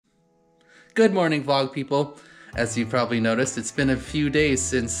Good morning, vlog people. As you probably noticed, it's been a few days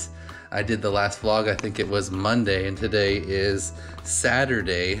since I did the last vlog. I think it was Monday, and today is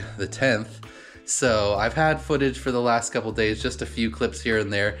Saturday, the 10th. So I've had footage for the last couple days, just a few clips here and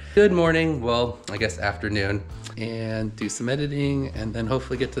there. Good morning, well, I guess afternoon, and do some editing, and then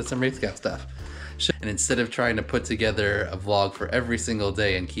hopefully get to some RaceCap stuff. And instead of trying to put together a vlog for every single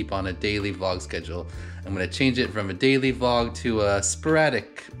day and keep on a daily vlog schedule, I'm gonna change it from a daily vlog to a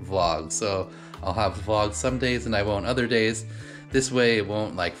sporadic vlog. So I'll have vlogs some days and I won't other days. This way it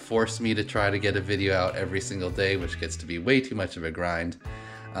won't like force me to try to get a video out every single day, which gets to be way too much of a grind.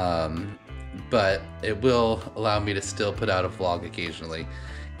 But it will allow me to still put out a vlog occasionally.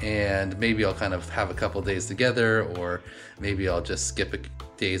 And maybe I'll kind of have a couple days together, or maybe I'll just skip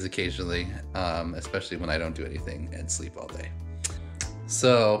days occasionally, especially when I don't do anything and sleep all day.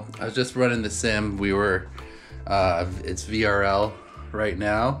 So I was just running the sim. It's VRL right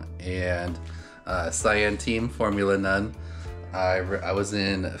now, and Cyan Team Formula None. I was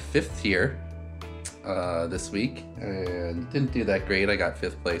in 5th tier this week and didn't do that great. I got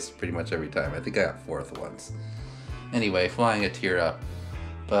 5th place pretty much every time. I think I got 4th once. Anyway, flying a tier up.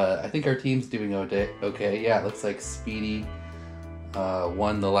 But I think our team's doing okay. Yeah, it looks like Speedy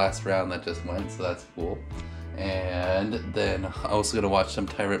won the last round that just went, so that's cool. And then I'm also gonna watch some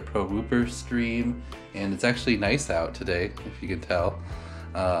Tyrant Pro Whooper stream, and it's actually nice out today, if you can tell.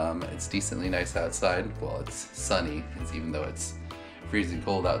 It's decently nice outside. Well, it's sunny, even though it's freezing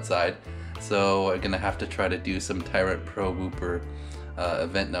cold outside. So I'm gonna have to try to do some Tyrant Pro Whooper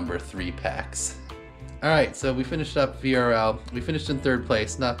event number 3 packs. Alright, so we finished up VRL. We finished in 3rd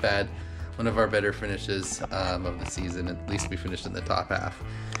place, not bad. One of our better finishes of the season. At least we finished in the top half.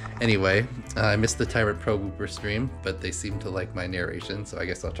 Anyway, I missed the Tyrant Pro Whooper stream, but they seem to like my narration, so I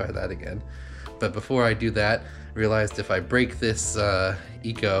guess I'll try that again. But before I do that, I realized if I break this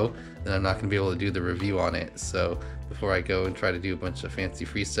Eco, then I'm not going to be able to do the review on it. So before I go and try to do a bunch of fancy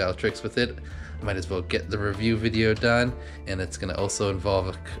freestyle tricks with it, I might as well get the review video done, and it's going to also involve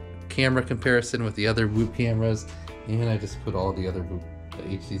a camera comparison with the other Whoop cameras, and I just put all the other Whoop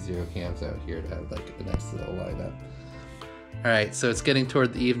HDZero cams out here to have like a nice little lineup. Alright, so it's getting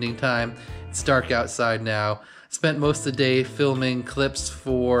toward the evening time. It's dark outside now. Spent most of the day filming clips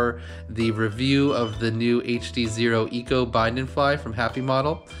for the review of the new HDZero Eco BNF from Happy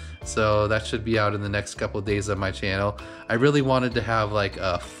Model. So that should be out in the next couple of days on my channel. I really wanted to have like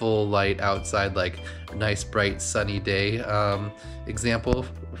a full light outside, like nice bright sunny day example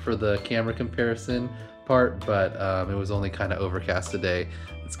for the camera comparison part, but it was only kind of overcast today.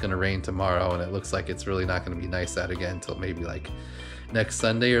 It's gonna rain tomorrow, and it looks like it's really not gonna be nice out again until maybe like next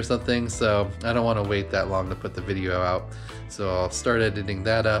Sunday or something. So I don't want to wait that long to put the video out. So I'll start editing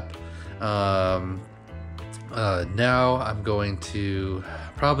that up. Now I'm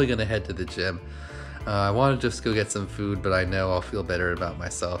probably gonna head to the gym. I want to just go get some food, but I know I'll feel better about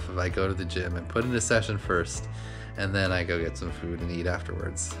myself if I go to the gym and put in a session first, and then I go get some food and eat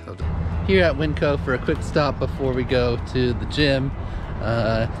afterwards. Here at Winco for a quick stop before we go to the gym.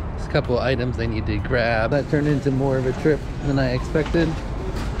 There's a couple of items I need to grab. That turned into more of a trip than I expected.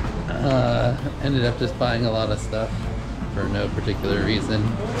 Ended up just buying a lot of stuff for no particular reason.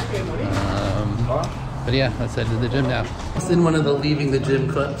 But yeah, let's head to the gym now. It's in one of the leaving the gym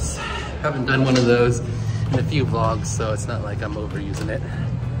clips. Haven't done one of those in a few vlogs, so it's not like I'm overusing it.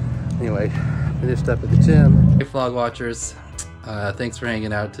 Anyway, finished up at the gym. Hey vlog watchers, thanks for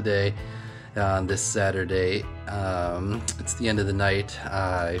hanging out today on this Saturday. It's the end of the night.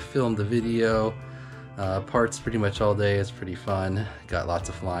 I filmed the video parts pretty much all day. It's pretty fun. Got lots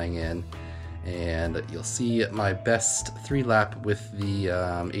of flying in. And you'll see my best 3-lap with the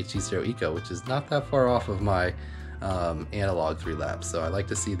HDZero Eco, which is not that far off of my analog 3-lap. So I like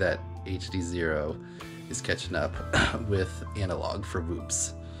to see that HDZero is catching up with analog for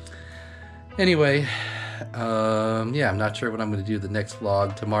whoops. Anyway, yeah, I'm not sure what I'm going to do the next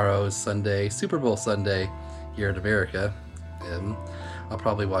vlog. Tomorrow is Sunday, Super Bowl Sunday here in America. I'll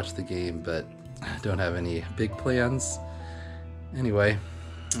probably watch the game, but don't have any big plans. Anyway,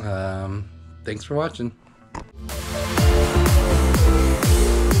 thanks for watching.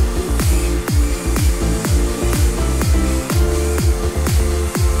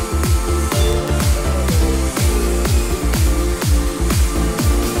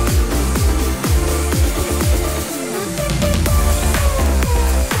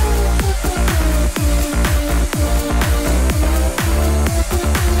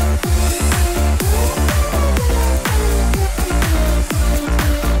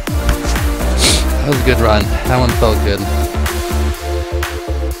 That was a good run. That one felt good.